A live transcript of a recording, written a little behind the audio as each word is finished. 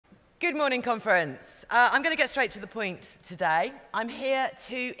Good morning, conference. I'm going to get straight to the point today. I'm here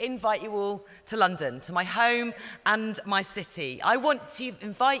to invite you all to London, to my home and my city. I want to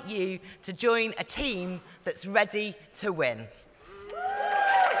invite you to join a team that's ready to win.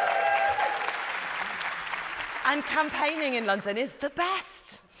 And campaigning in London is the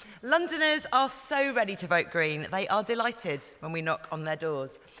best. Londoners are so ready to vote Green. They are delighted when we knock on their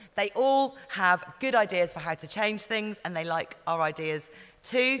doors. They all have good ideas for how to change things, and they like our ideas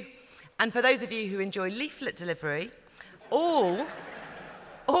too. And for those of you who enjoy leaflet delivery, all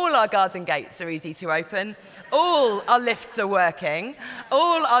our garden gates are easy to open, all our lifts are working,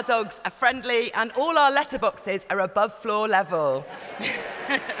 all our dogs are friendly, and all our letterboxes are above floor level.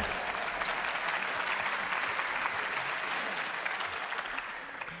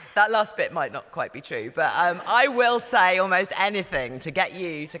 That last bit might not quite be true, but I will say almost anything to get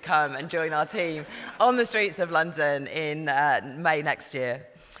you to come and join our team on the streets of London in May next year.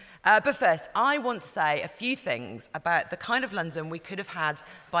 But first, I want to say a few things about the kind of London we could have had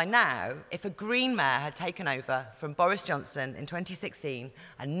by now if a Green mayor had taken over from Boris Johnson in 2016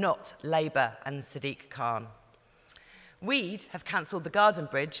 and not Labour and Sadiq Khan. We'd have cancelled the Garden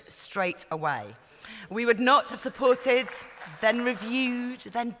Bridge straight away. We would not have supported, then reviewed,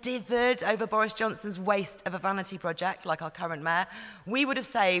 then dithered over Boris Johnson's waste of a vanity project like our current mayor. We would have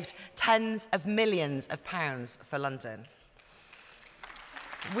saved tens of millions of pounds for London.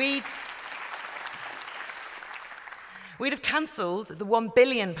 We'd have cancelled the £1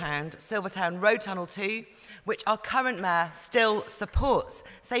 billion Silvertown Road Tunnel 2, which our current mayor still supports,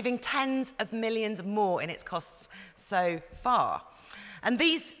 saving tens of millions more in its costs so far. And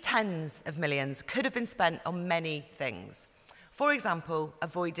these tens of millions could have been spent on many things. For example,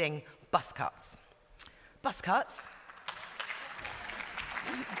 avoiding bus cuts. Bus cuts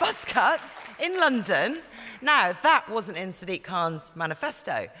in London. Now, that wasn't in Sadiq Khan's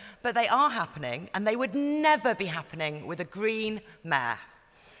manifesto, but they are happening, and they would never be happening with a Green mayor.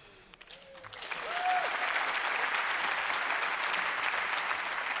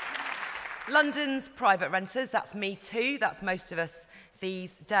 London's private renters, that's me too, that's most of us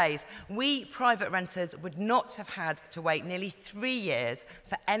these days. We private renters would not have had to wait nearly 3 years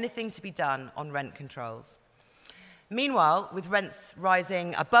for anything to be done on rent controls. Meanwhile, with rents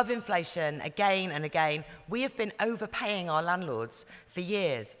rising above inflation again and again, we have been overpaying our landlords for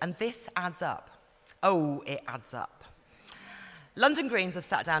years, and this adds up. Oh, it adds up. London Greens have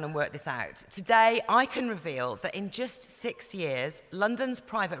sat down and worked this out. Today, I can reveal that in just 6 years, London's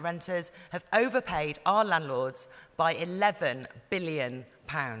private renters have overpaid our landlords by £11 billion.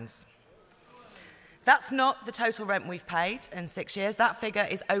 That's not the total rent we've paid in 6 years. That figure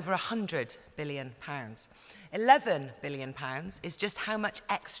is over £100 billion. £11 billion is just how much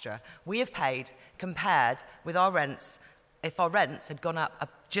extra we have paid compared with our rents if our rents had gone up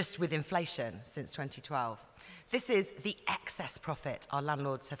just with inflation since 2012. This is the excess profit our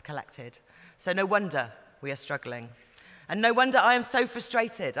landlords have collected. So no wonder we are struggling. And no wonder I am so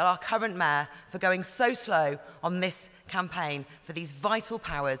frustrated at our current mayor for going so slow on this campaign for these vital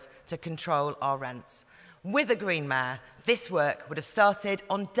powers to control our rents. With a Green mayor, this work would have started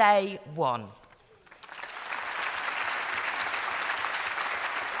on day one.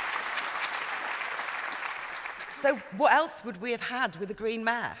 So what else would we have had with a Green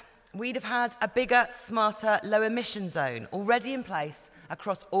mayor? We'd have had a bigger, smarter, low-emission zone already in place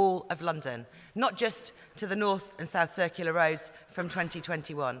across all of London, not just to the north and south circular roads from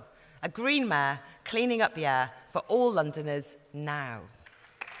 2021. A Green mayor cleaning up the air for all Londoners now.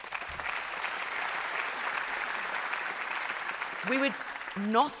 We would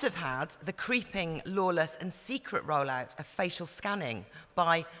not have had the creeping, lawless and secret rollout of facial scanning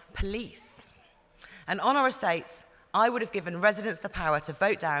by police. And on our estates, I would have given residents the power to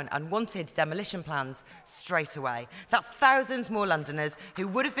vote down unwanted demolition plans straight away. That's thousands more Londoners who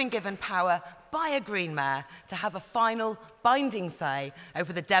would have been given power by a Green mayor to have a final binding say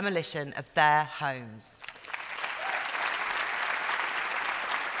over the demolition of their homes.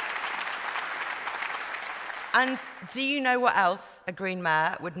 And do you know what else a Green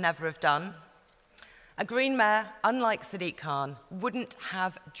mayor would never have done? A Green mayor, unlike Sadiq Khan, wouldn't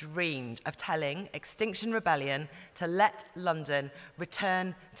have dreamed of telling Extinction Rebellion to let London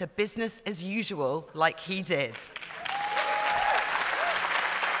return to business as usual like he did.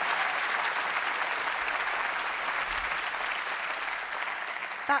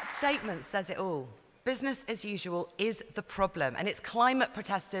 That statement says it all. Business as usual is the problem, and it's climate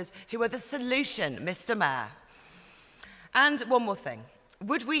protesters who are the solution, Mr. Mayor. And one more thing.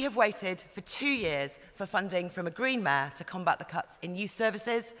 Would we have waited for 2 years for funding from a Green mayor to combat the cuts in youth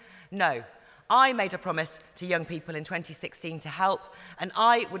services? No. I made a promise to young people in 2016 to help, and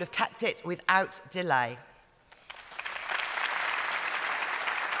I would have kept it without delay.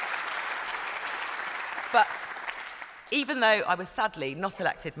 But even though I was sadly not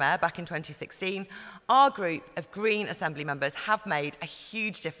elected mayor back in 2016, our group of Green Assembly members have made a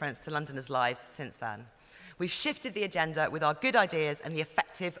huge difference to Londoners' lives since then. We've shifted the agenda with our good ideas and the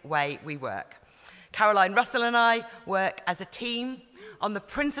effective way we work. Caroline Russell and I work as a team on the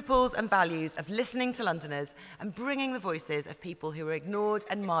principles and values of listening to Londoners and bringing the voices of people who are ignored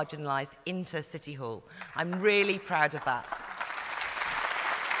and marginalised into City Hall. I'm really proud of that.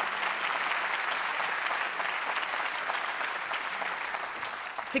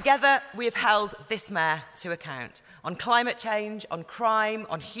 Together, we have held this mayor to account on climate change, on crime,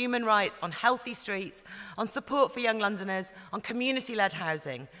 on human rights, on healthy streets, on support for young Londoners, on community-led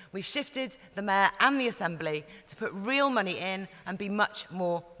housing. We've shifted the mayor and the Assembly to put real money in and be much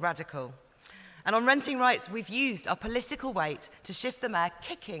more radical. And on renting rights, we've used our political weight to shift the mayor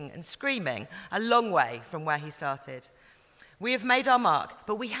kicking and screaming a long way from where he started. We have made our mark,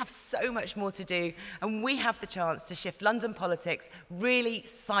 but we have so much more to do, and we have the chance to shift London politics really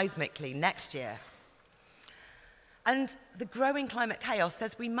seismically next year. And the growing climate chaos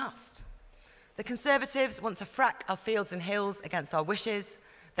says we must. The Conservatives want to frack our fields and hills against our wishes.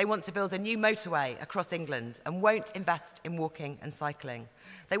 They want to build a new motorway across England and won't invest in walking and cycling.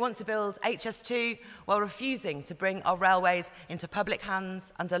 They want to build HS2 while refusing to bring our railways into public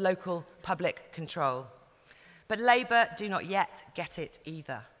hands under local public control. But Labour do not yet get it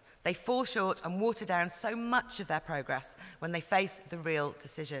either. They fall short and water down so much of their progress when they face the real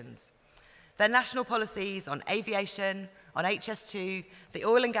decisions. Their national policies on aviation, on HS2, the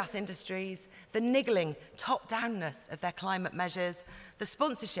oil and gas industries, the niggling top-downness of their climate measures, the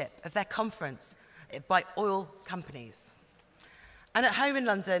sponsorship of their conference by oil companies. And at home in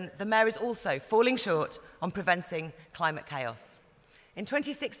London, the mayor is also falling short on preventing climate chaos. In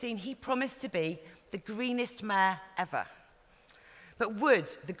 2016, he promised to be the greenest mayor ever. But would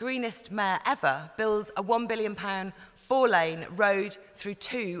the greenest mayor ever build a £1 billion four-lane road through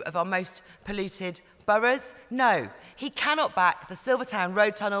two of our most polluted boroughs? No, he cannot back the Silvertown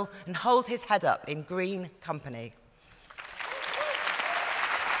Road Tunnel and hold his head up in green company.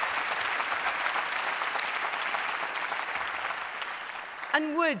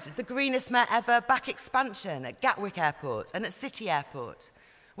 And would the greenest mayor ever back expansion at Gatwick Airport and at City Airport?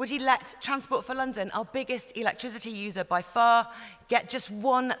 Would he let Transport for London, our biggest electricity user by far, get just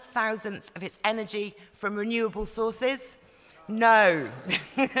 1/1000th of its energy from renewable sources? No.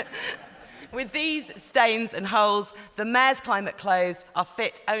 With these stains and holes, the mayor's climate clothes are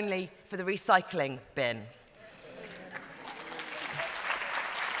fit only for the recycling bin.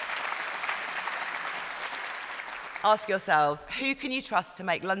 Ask yourselves, who can you trust to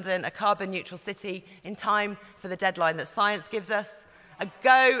make London a carbon-neutral city in time for the deadline that science gives us? A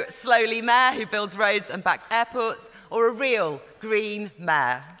go-slowly mayor who builds roads and backs airports, or a real green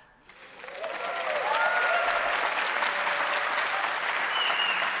mayor?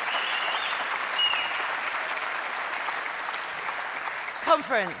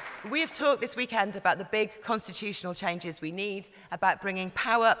 Conference. We have talked this weekend about the big constitutional changes we need, about bringing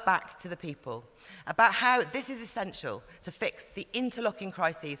power back to the people, about how this is essential to fix the interlocking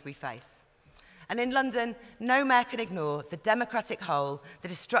crises we face. And in London, no mayor can ignore the democratic hole, the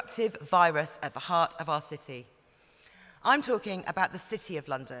destructive virus at the heart of our city. I'm talking about the City of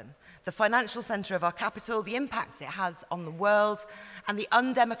London, the financial centre of our capital, the impact it has on the world, and the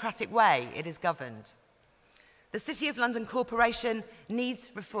undemocratic way it is governed. The City of London Corporation needs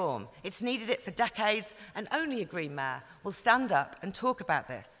reform. It's needed it for decades, and only a Green mayor will stand up and talk about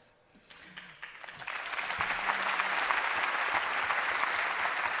this.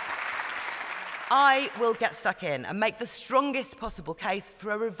 I will get stuck in and make the strongest possible case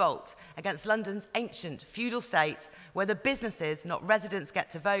for a revolt against London's ancient feudal state, where the businesses, not residents,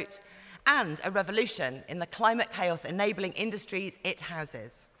 get to vote, and a revolution in the climate chaos enabling industries it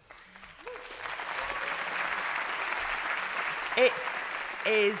houses. It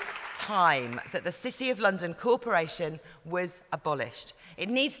is time that the City of London Corporation was abolished. It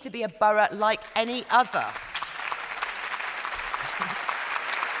needs to be a borough like any other.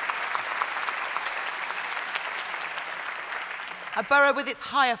 A borough with its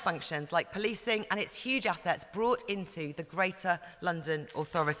higher functions like policing and its huge assets brought into the Greater London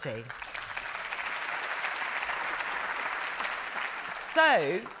Authority.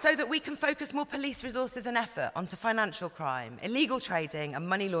 So that we can focus more police resources and effort onto financial crime, illegal trading and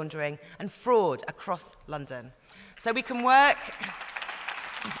money laundering and fraud across London. So we can work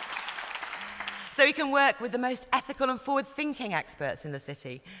So we can work with the most ethical and forward-thinking experts in the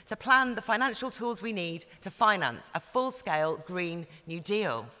city to plan the financial tools we need to finance a full-scale Green New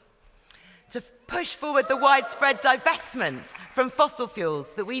Deal. To push forward the widespread divestment from fossil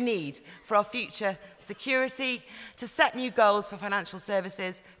fuels that we need for our future security, to set new goals for financial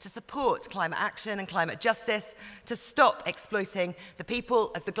services, to support climate action and climate justice, to stop exploiting the people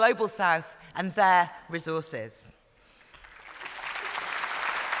of the Global South and their resources.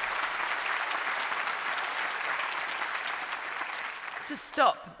 To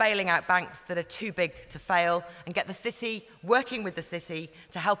stop bailing out banks that are too big to fail and get the city working with the city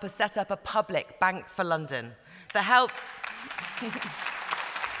to help us set up a public bank for London that helps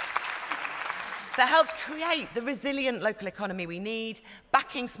create the resilient local economy we need,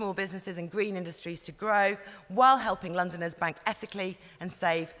 backing small businesses and green industries to grow while helping Londoners bank ethically and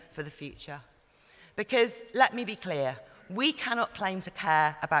save for the future. Because, let me be clear, we cannot claim to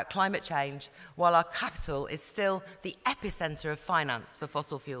care about climate change while our capital is still the epicentre of finance for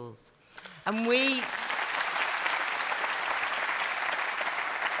fossil fuels. And we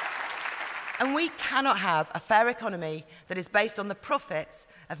cannot have a fair economy that is based on the profits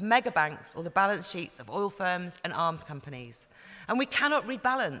of mega banks or the balance sheets of oil firms and arms companies. And we cannot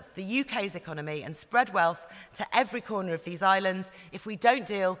rebalance the UK's economy and spread wealth to every corner of these islands if we don't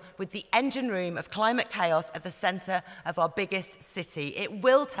deal with the engine room of climate chaos at the centre of our biggest city. It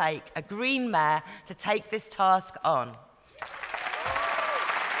will take a Green Mayor to take this task on.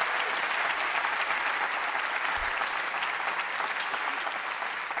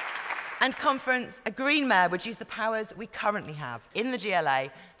 And conference, a Green Mayor would use the powers we currently have in the GLA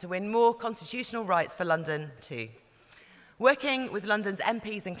to win more constitutional rights for London too. Working with London's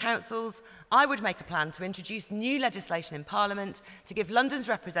MPs and councils, I would make a plan to introduce new legislation in Parliament to give London's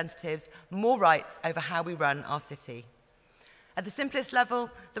representatives more rights over how we run our city. At the simplest level,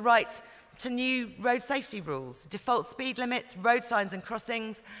 the right to new road safety rules, default speed limits, road signs and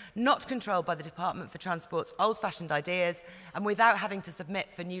crossings, not controlled by the Department for Transport's old-fashioned ideas and without having to submit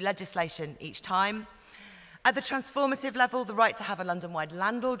for new legislation each time. At the transformative level, the right to have a London-wide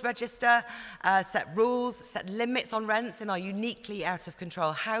landlord register, set rules, set limits on rents in our uniquely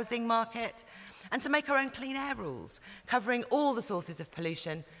out-of-control housing market, and to make our own clean air rules, covering all the sources of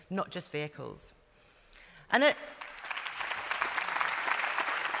pollution, not just vehicles. And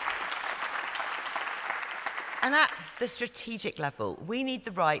at the strategic level, we need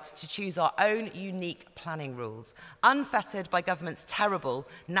the right to choose our own unique planning rules, unfettered by government's terrible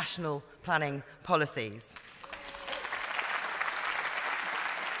national planning policies.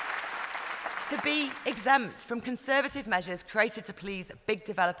 To be exempt from conservative measures created to please big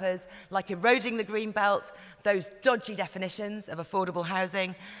developers, like eroding the green belt, those dodgy definitions of affordable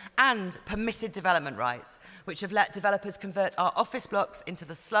housing, and permitted development rights, which have let developers convert our office blocks into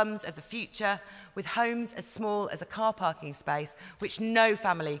the slums of the future, with homes as small as a car parking space, which no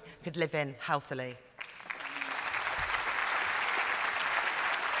family could live in healthily.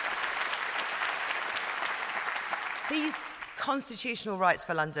 These constitutional rights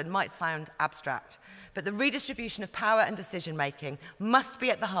for London might sound abstract, but the redistribution of power and decision-making must be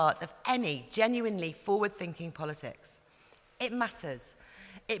at the heart of any genuinely forward-thinking politics. It matters.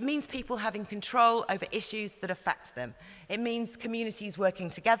 It means people having control over issues that affect them. It means communities working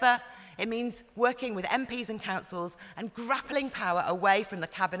together. It means working with MPs and councils and grappling power away from the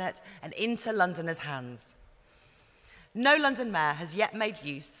Cabinet and into Londoners' hands. No London mayor has yet made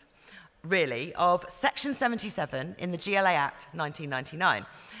use, really, of Section 77 in the GLA Act 1999,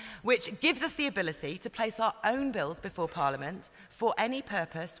 which gives us the ability to place our own bills before Parliament for any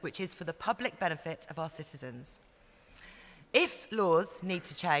purpose which is for the public benefit of our citizens. If laws need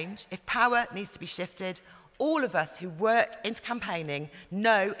to change, if power needs to be shifted, all of us who work into campaigning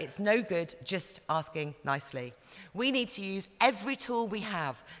know it's no good just asking nicely. We need to use every tool we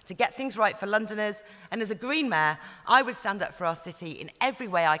have to get things right for Londoners, and as a Green Mayor, I would stand up for our city in every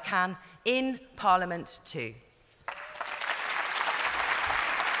way I can, in Parliament too.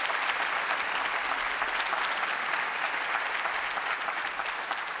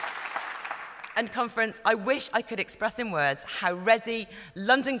 And conference, I wish I could express in words how ready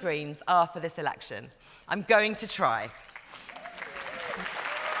London Greens are for this election. I'm going to try.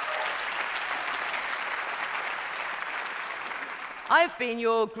 I have been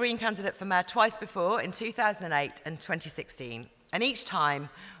your Green candidate for mayor twice before, in 2008 and 2016. And each time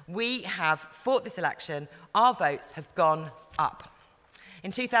we have fought this election, our votes have gone up.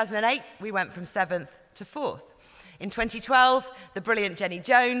 In 2008, we went from 7th to 4th. In 2012, the brilliant Jenny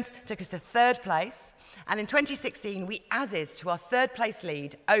Jones took us to 3rd place. And in 2016, we added to our 3rd place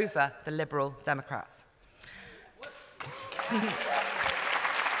lead over the Liberal Democrats.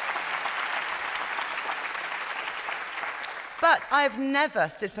 But I have never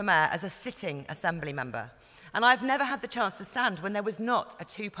stood for mayor as a sitting assembly member, and I've never had the chance to stand when there was not a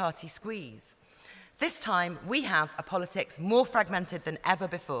two-party squeeze. This time, we have a politics more fragmented than ever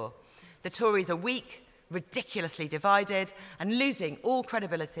before. The Tories are weak, ridiculously divided, and losing all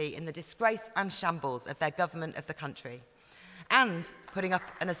credibility in the disgrace and shambles of their government of the country. And putting up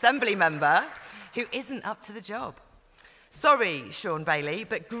an assembly member who isn't up to the job. Sorry, Sian Berry,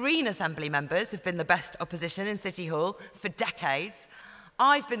 but Green Assembly members have been the best opposition in City Hall for decades.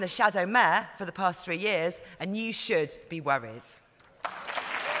 I've been the shadow mayor for the past 3 years, and you should be worried.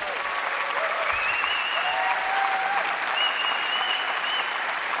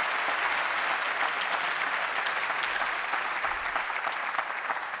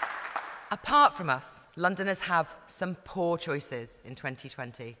 Apart from us, Londoners have some poor choices in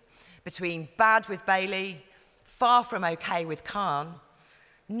 2020. Between bad with Bailey, far from okay with Khan,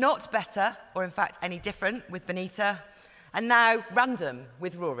 not better, or in fact any different, with Benita, and now random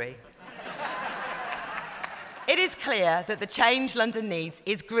with Rory. It is clear that the change London needs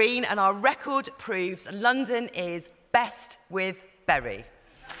is green, and our record proves London is best with Berry.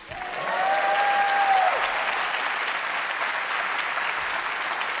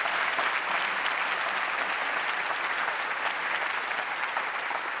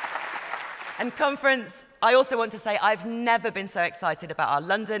 And conference, I also want to say I've never been so excited about our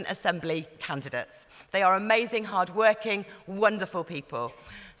London Assembly candidates. They are amazing, hard-working, wonderful people.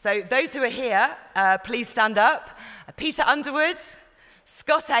 So those who are here, please stand up. Peter Underwood,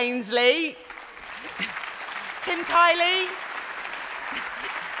 Scott Ainsley, Tim Kiley,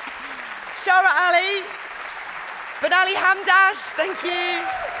 Shara Ali, Benali Hamdash, thank you.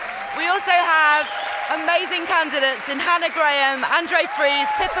 We also have amazing candidates in Hannah Graham, Andre Fries,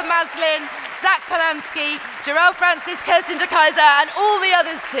 Pippa Maslin, Zach Polanski, Jarell Francis, Kirsten de Kaiser, and all the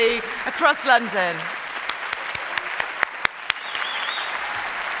others too across London.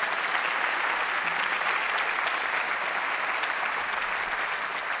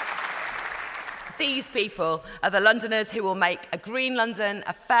 These people are the Londoners who will make a green London,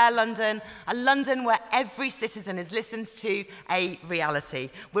 a fair London, a London where every citizen is listened to a reality.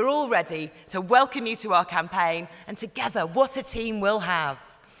 We're all ready to welcome you to our campaign, and together, what a team we'll have.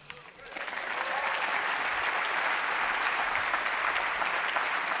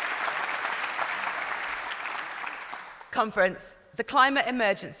 Conference, the climate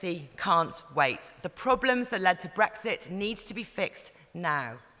emergency can't wait. The problems that led to Brexit need to be fixed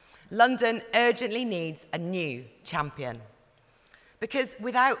now. London urgently needs a new champion. Because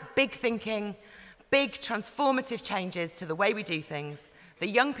without big thinking, big transformative changes to the way we do things, the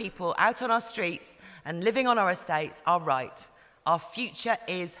young people out on our streets and living on our estates are right. Our future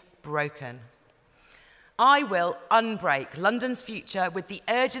is broken. I will unbreak London's future with the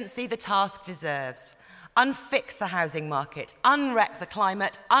urgency the task deserves. Unfix the housing market, unwreck the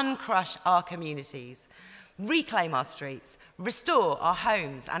climate, uncrush our communities, reclaim our streets, restore our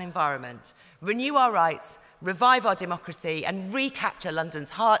homes and environment, renew our rights, revive our democracy, and recapture London's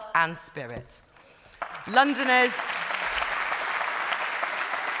heart and spirit.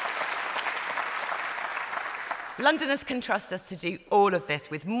 Londoners can trust us to do all of this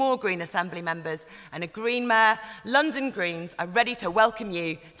with more Green Assembly members and a Green Mayor. London Greens are ready to welcome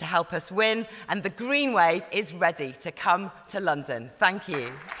you to help us win, and the Green Wave is ready to come to London. Thank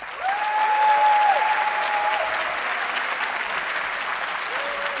you.